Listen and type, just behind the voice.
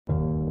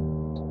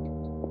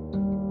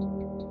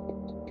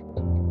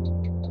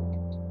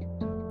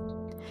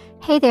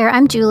Hey there,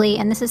 I'm Julie,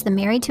 and this is the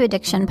Married to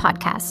Addiction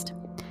podcast.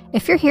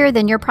 If you're here,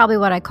 then you're probably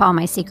what I call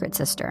my secret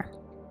sister.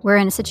 We're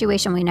in a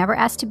situation we never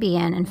asked to be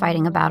in and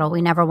fighting a battle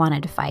we never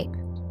wanted to fight.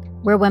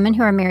 We're women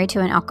who are married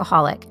to an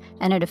alcoholic,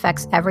 and it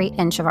affects every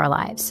inch of our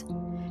lives.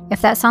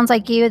 If that sounds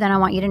like you, then I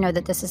want you to know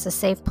that this is a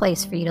safe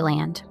place for you to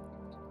land.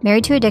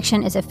 Married to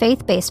Addiction is a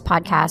faith-based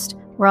podcast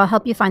where I'll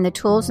help you find the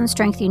tools and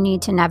strength you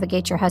need to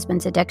navigate your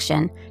husband's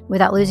addiction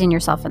without losing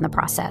yourself in the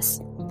process.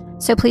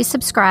 So please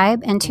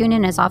subscribe and tune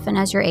in as often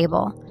as you're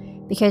able,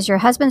 because your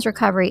husband's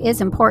recovery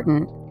is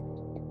important,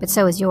 but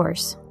so is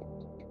yours.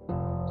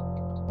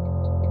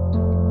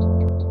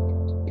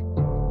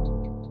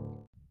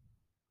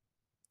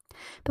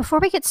 Before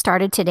we get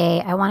started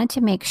today, I wanted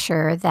to make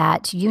sure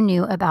that you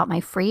knew about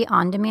my free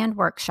on-demand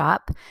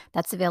workshop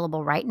that's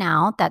available right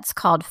now. That's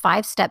called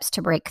 5 Steps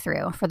to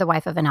Breakthrough for the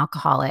Wife of an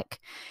Alcoholic.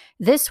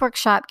 This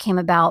workshop came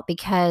about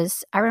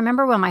because I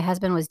remember when my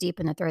husband was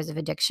deep in the throes of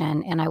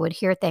addiction, and I would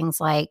hear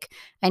things like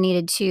I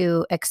needed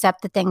to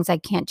accept the things I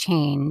can't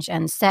change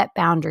and set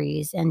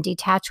boundaries and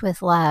detach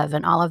with love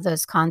and all of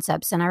those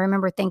concepts. And I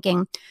remember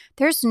thinking,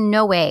 there's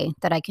no way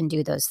that I can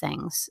do those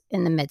things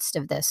in the midst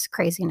of this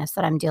craziness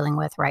that I'm dealing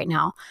with right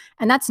now.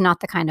 And that's not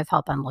the kind of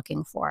help I'm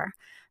looking for.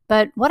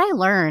 But what I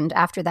learned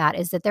after that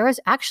is that there was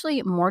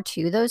actually more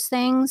to those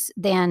things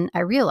than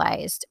I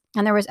realized.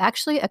 And there was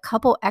actually a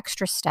couple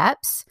extra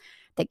steps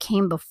that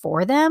came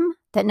before them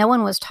that no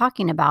one was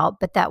talking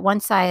about, but that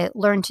once I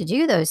learned to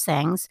do those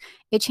things,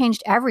 it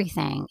changed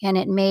everything. And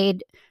it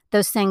made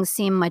those things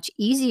seem much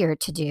easier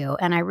to do.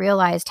 And I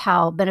realized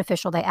how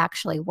beneficial they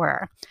actually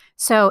were.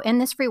 So in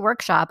this free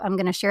workshop, I'm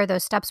going to share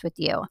those steps with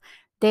you.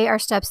 They are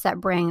steps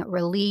that bring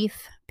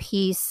relief,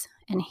 peace,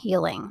 and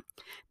healing.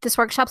 This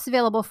workshop's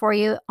available for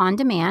you on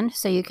demand,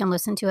 so you can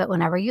listen to it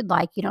whenever you'd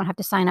like. You don't have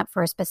to sign up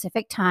for a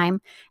specific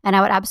time, and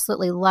I would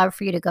absolutely love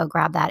for you to go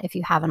grab that if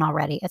you haven't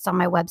already. It's on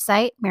my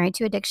website,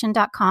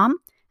 marriedtoaddiction.com,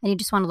 and you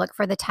just want to look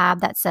for the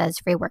tab that says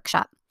free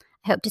workshop.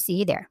 I hope to see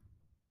you there.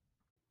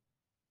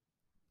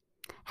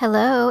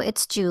 Hello,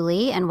 it's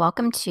Julie, and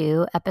welcome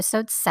to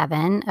episode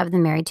 7 of the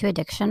Married to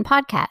Addiction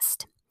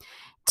podcast.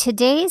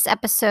 Today's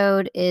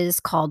episode is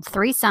called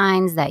 3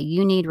 Signs That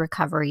You Need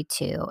Recovery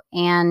Too.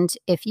 And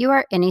if you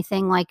are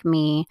anything like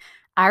me,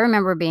 I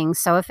remember being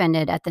so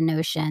offended at the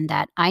notion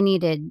that I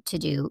needed to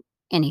do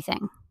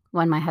anything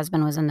when my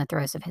husband was in the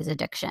throes of his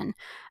addiction.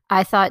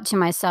 I thought to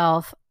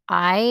myself,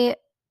 I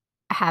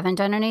haven't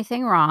done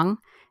anything wrong.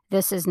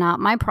 This is not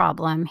my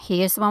problem.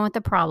 He is the one with the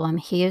problem.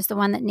 He is the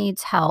one that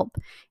needs help.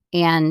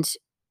 And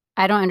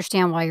I don't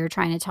understand why you're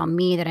trying to tell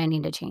me that I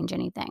need to change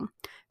anything.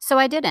 So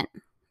I didn't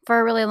for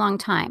a really long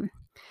time.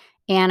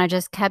 And I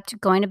just kept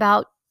going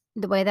about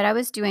the way that I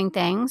was doing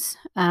things,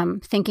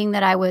 thinking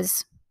that I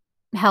was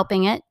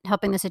helping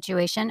the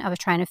situation. I was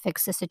trying to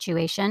fix the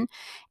situation.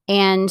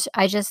 And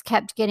I just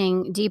kept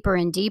getting deeper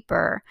and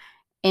deeper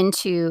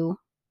into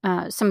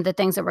some of the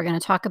things that we're going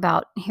to talk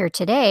about here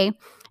today.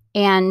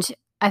 And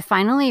I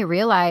finally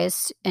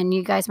realized, and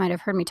you guys might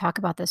have heard me talk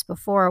about this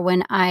before,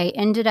 when I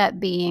ended up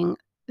being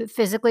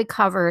physically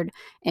covered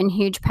in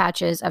huge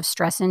patches of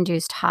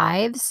stress-induced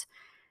hives,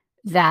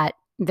 that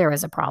there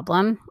was a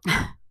problem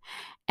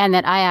and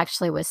that I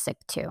actually was sick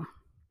too.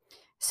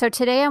 So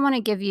today I want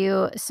to give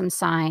you some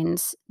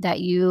signs that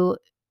you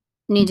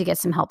need to get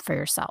some help for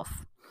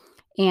yourself.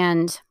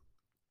 And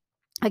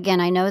again,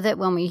 I know that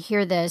when we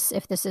hear this,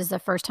 if this is the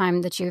first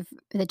time that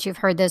you've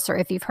heard this, or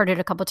if you've heard it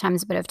a couple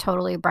times but have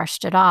totally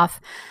brushed it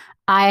off,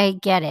 I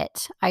get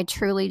it. I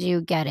truly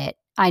do get it.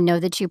 I know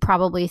that you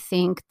probably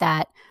think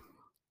that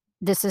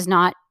this is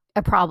not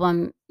a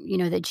problem,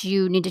 that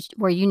you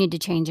need to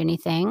change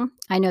anything.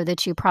 I know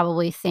that you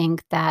probably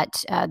think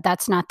that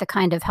that's not the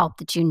kind of help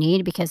that you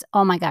need, because,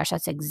 oh my gosh,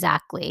 that's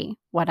exactly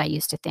what I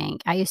used to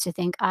think. I used to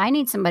think I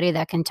need somebody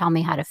that can tell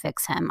me how to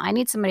fix him. I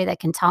need somebody that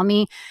can tell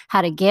me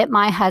how to get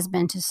my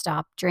husband to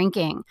stop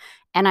drinking.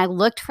 And I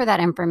looked for that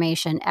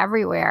information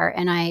everywhere,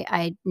 and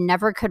I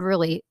never could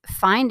really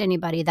find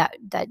anybody that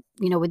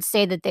would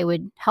say that they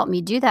would help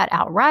me do that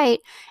outright.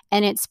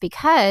 And it's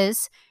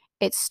because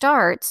it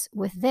starts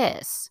with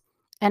this.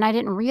 And I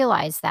didn't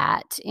realize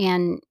that.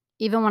 And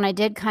even when I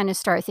did kind of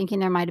start thinking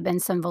there might have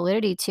been some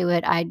validity to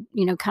it, I,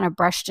 kind of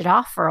brushed it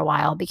off for a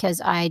while, because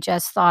I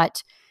just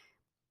thought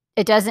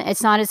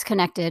it's not as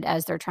connected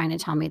as they're trying to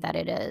tell me that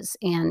it is.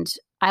 And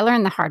I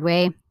learned the hard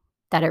way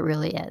that it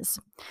really is.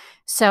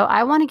 So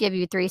I want to give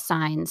you 3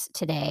 signs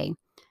today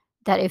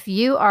that if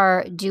you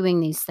are doing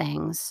these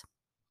things,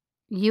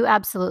 you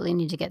absolutely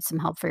need to get some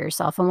help for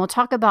yourself. And we'll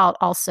talk about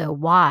also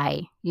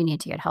why you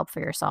need to get help for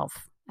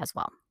yourself as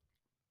well.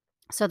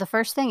 So the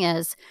first thing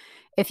is,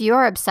 if you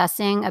are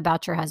obsessing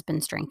about your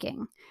husband's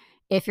drinking,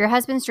 if your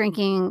husband's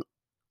drinking,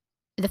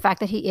 the fact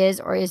that he is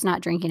or is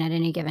not drinking at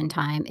any given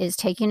time is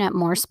taking up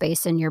more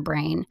space in your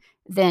brain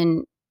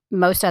than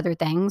most other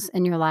things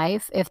in your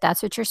life, if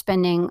that's what you're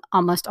spending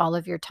almost all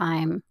of your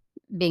time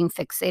being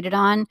fixated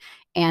on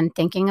and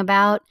thinking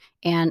about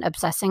and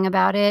obsessing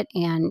about it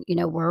and,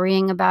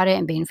 worrying about it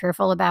and being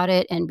fearful about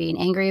it and being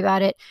angry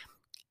about it,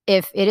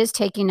 if it is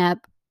taking up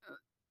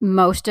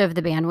most of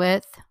the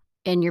bandwidth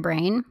in your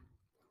brain,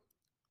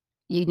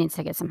 you need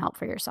to get some help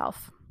for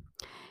yourself.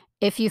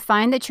 If you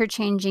find that you're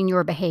changing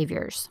your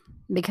behaviors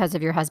because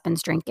of your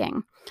husband's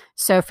drinking.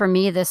 So for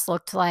me, this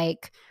looked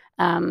like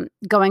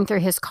going through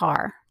his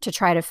car to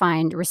try to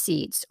find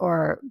receipts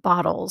or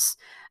bottles,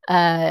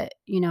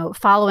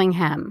 following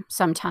him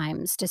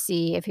sometimes to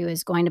see if he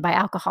was going to buy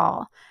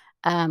alcohol,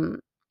 um,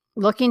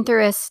 looking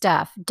through his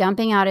stuff,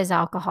 dumping out his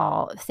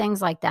alcohol,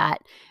 things like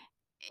that.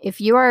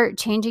 If you are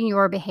changing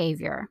your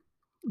behavior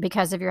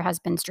because of your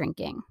husband's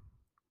drinking,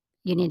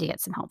 you need to get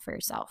some help for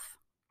yourself.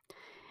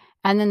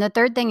 And then the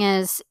third thing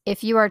is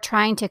if you are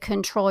trying to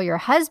control your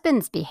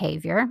husband's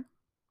behavior,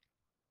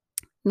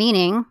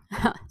 meaning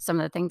some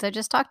of the things I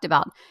just talked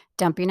about,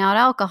 dumping out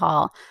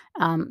alcohol,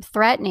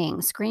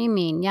 threatening,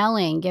 screaming,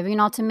 yelling, giving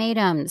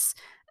ultimatums,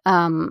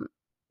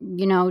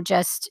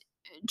 just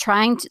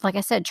trying to, like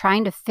I said,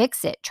 trying to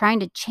fix it, trying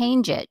to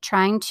change it,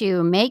 trying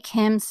to make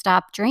him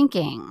stop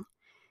drinking,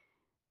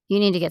 you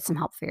need to get some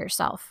help for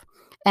yourself.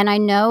 And I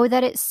know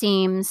that it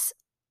seems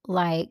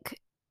like,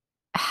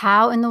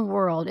 how in the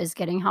world is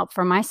getting help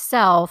for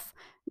myself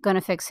going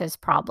to fix his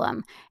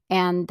problem?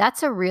 And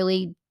that's a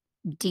really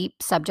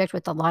deep subject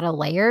with a lot of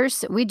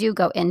layers. We do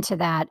go into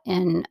that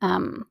in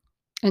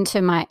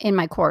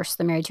my course,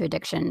 the Married to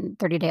Addiction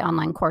 30-day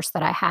online course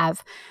that I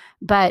have.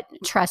 But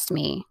trust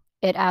me,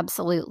 it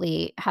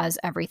absolutely has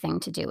everything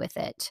to do with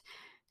it.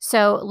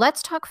 So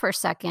let's talk for a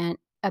second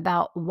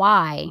about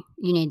why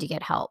you need to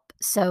get help.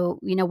 So,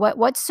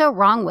 what's so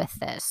wrong with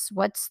this?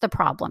 What's the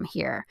problem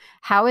here?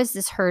 How is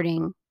this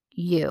hurting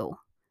you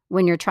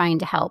when you're trying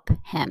to help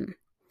him?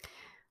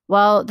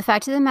 Well, the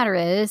fact of the matter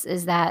is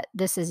that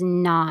this is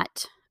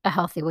not a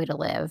healthy way to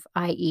live,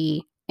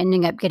 i.e.,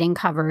 ending up getting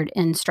covered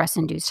in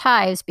stress-induced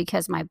hives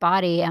because my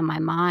body and my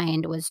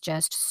mind was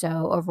just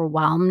so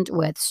overwhelmed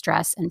with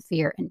stress and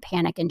fear and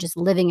panic and just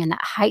living in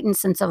that heightened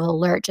sense of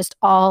alert just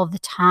all the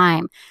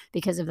time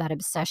because of that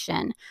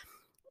obsession.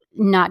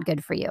 Not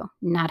good for you,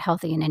 not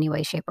healthy in any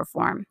way, shape, or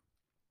form.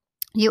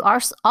 You are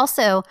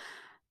also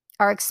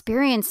are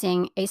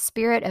experiencing a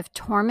spirit of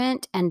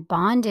torment and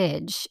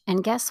bondage.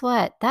 And guess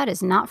what? That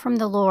is not from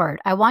the Lord.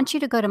 I want you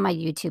to go to my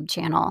YouTube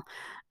channel.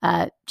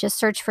 Just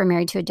search for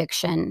Married to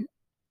Addiction.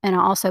 And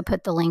I'll also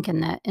put the link in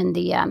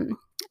the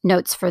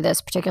notes for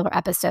this particular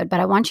episode.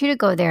 But I want you to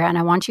go there and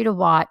I want you to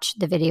watch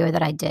the video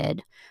that I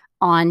did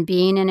on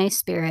being in a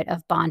spirit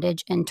of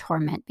bondage and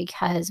torment,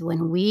 because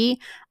when we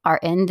are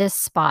in this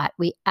spot,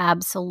 we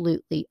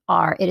absolutely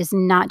are. It is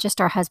not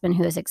just our husband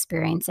who is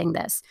experiencing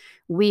this.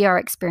 We are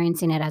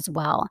experiencing it as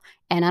well.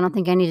 And I don't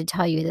think I need to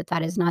tell you that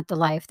that is not the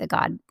life that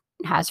God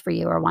has for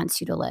you or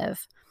wants you to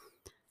live.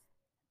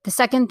 The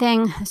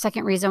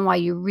second reason why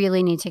you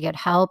really need to get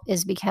help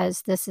is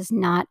because this is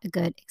not a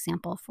good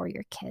example for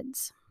your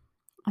kids.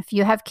 If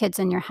you have kids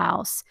in your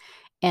house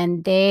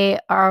and they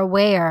are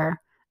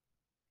aware,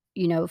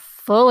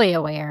 fully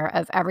aware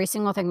of every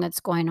single thing that's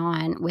going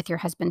on with your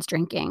husband's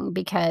drinking,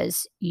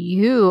 because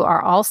you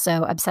are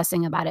also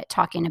obsessing about it,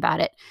 talking about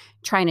it,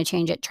 trying to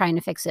change it, trying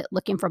to fix it,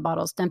 looking for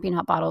bottles, dumping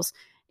out bottles,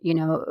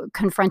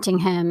 confronting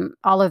him,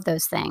 all of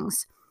those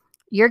things.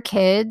 Your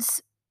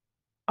kids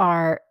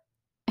have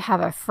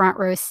a front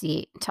row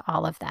seat to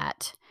all of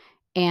that.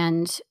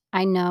 And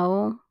I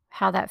know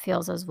how that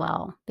feels as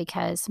well,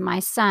 because my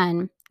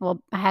son,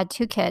 I had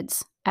 2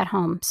 kids at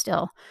home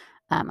still.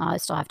 I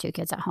still have 2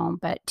 kids at home,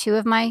 but 2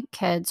 of my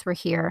kids were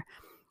here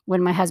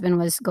when my husband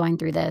was going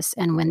through this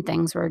and when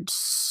things were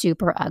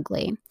super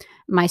ugly.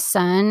 My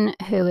son,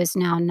 who is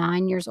now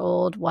 9 years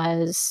old,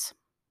 was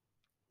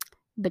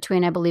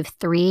between, I believe,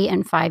 3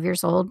 and 5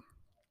 years old.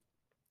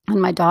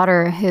 And my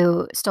daughter,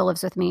 who still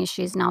lives with me,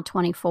 she's now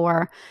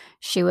 24.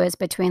 She was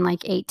between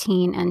like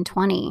 18 and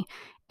 20.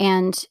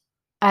 And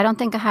I don't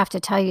think I have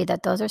to tell you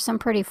that those are some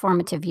pretty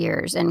formative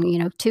years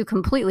and, 2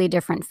 completely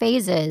different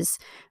phases,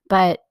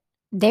 but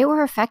they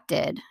were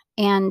affected.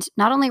 And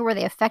not only were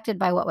they affected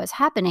by what was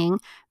happening,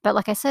 but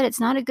like I said, it's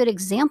not a good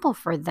example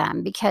for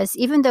them, because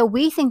even though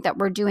we think that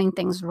we're doing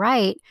things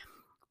right,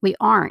 we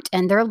aren't.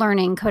 And they're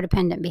learning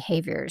codependent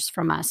behaviors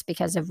from us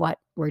because of what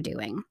we're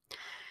doing.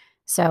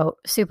 So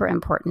super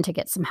important to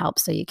get some help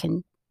so you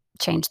can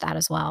change that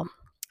as well.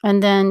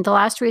 And then the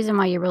last reason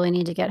why you really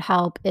need to get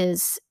help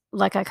is,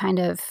 like I kind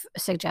of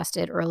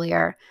suggested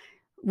earlier,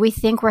 we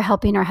think we're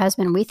helping our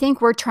husband. We think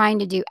we're trying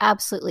to do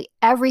absolutely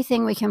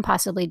everything we can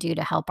possibly do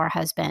to help our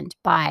husband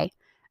by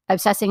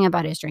obsessing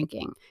about his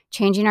drinking,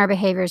 changing our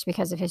behaviors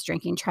because of his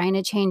drinking, trying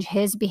to change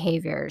his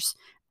behaviors,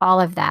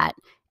 all of that.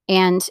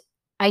 And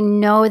I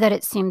know that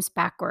it seems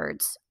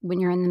backwards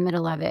when you're in the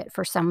middle of it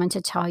for someone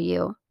to tell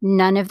you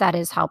none of that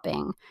is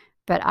helping.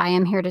 But I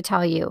am here to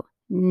tell you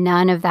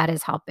none of that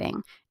is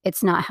helping.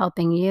 It's not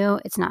helping you.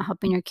 It's not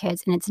helping your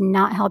kids. And it's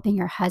not helping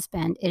your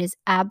husband. It is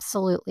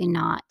absolutely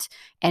not.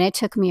 And it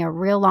took me a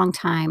real long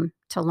time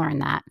to learn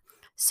that.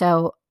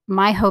 So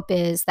my hope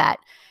is that,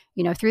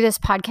 through this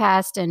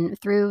podcast and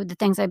through the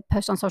things I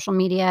post on social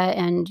media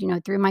and,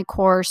 through my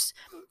course,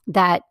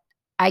 that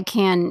I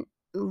can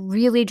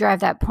really drive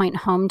that point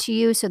home to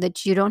you so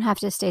that you don't have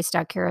to stay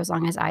stuck here as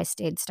long as I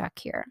stayed stuck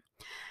here.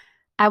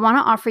 I want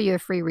to offer you a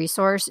free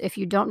resource. If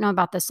you don't know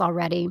about this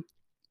already,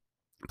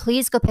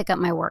 please go pick up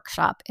my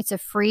workshop. It's a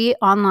free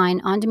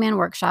online on-demand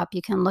workshop.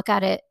 You can look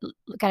at it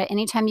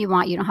anytime you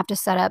want. You don't have to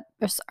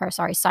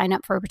sign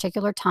up for a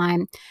particular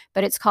time,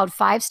 but it's called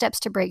 5 Steps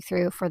to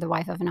Breakthrough for the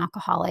Wife of an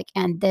Alcoholic.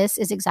 And this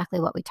is exactly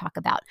what we talk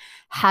about.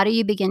 How do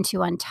you begin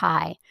to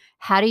untie?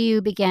 How do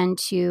you begin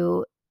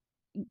to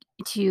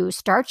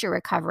start your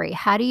recovery?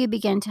 How do you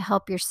begin to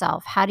help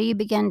yourself? How do you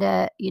begin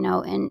to,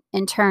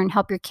 in turn,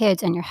 help your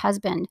kids and your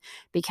husband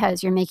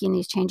because you're making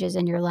these changes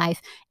in your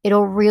life?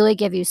 It'll really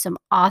give you some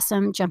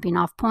awesome jumping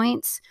off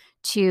points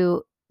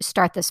to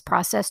start this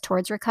process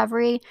towards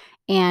recovery.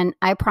 And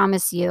I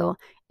promise you,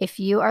 if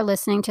you are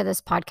listening to this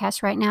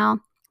podcast right now,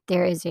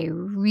 there is a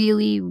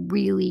really,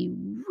 really,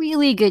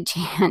 really good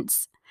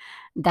chance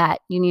that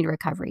you need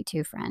recovery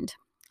too, friend.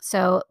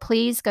 So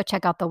please go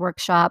check out the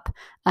workshop.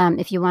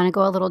 If you want to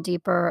go a little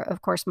deeper,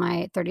 of course,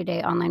 my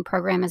 30-day online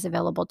program is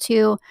available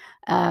too.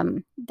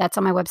 That's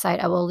on my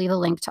website. I will leave a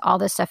link to all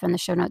this stuff in the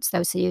show notes,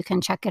 though, so you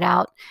can check it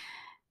out.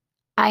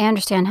 I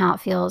understand how it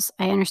feels.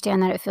 I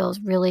understand that it feels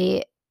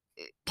really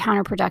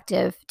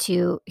counterproductive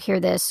to hear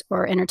this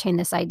or entertain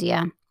this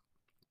idea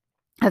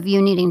of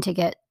you needing to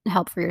get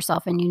help for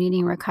yourself and you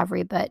needing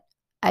recovery, but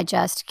I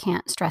just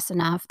can't stress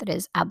enough that it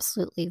is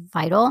absolutely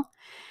vital.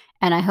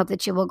 And I hope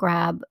that you will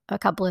grab a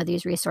couple of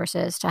these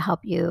resources to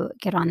help you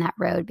get on that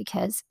road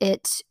because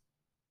it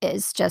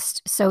is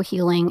just so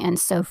healing and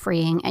so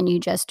freeing, and you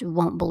just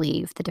won't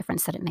believe the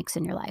difference that it makes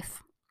in your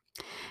life.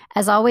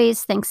 As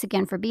always, thanks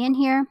again for being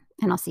here,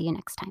 and I'll see you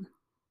next time.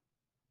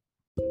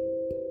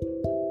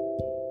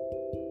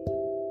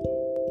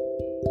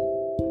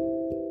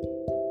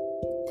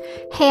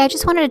 Hey, I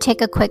just wanted to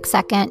take a quick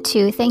second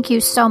to thank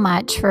you so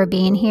much for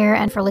being here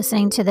and for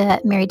listening to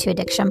the Married to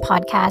Addiction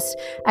podcast.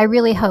 I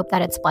really hope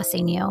that it's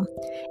blessing you.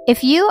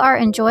 If you are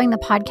enjoying the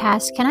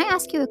podcast, can I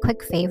ask you a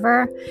quick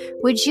favor?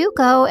 Would you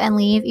go and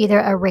leave either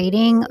a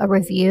rating, a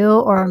review,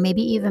 or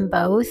maybe even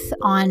both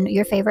on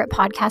your favorite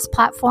podcast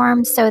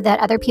platform so that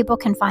other people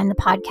can find the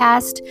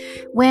podcast?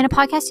 When a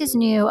podcast is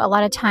new, a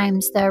lot of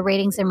times the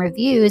ratings and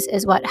reviews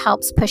is what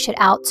helps push it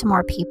out to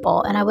more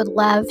people. And I would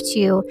love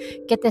to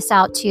get this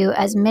out to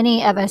as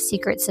many of us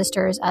secret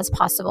sisters as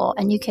possible.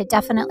 And you could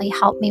definitely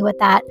help me with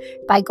that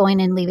by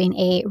going and leaving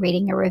a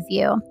rating or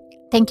review.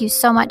 Thank you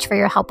so much for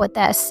your help with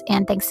this.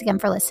 And thanks again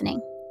for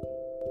listening.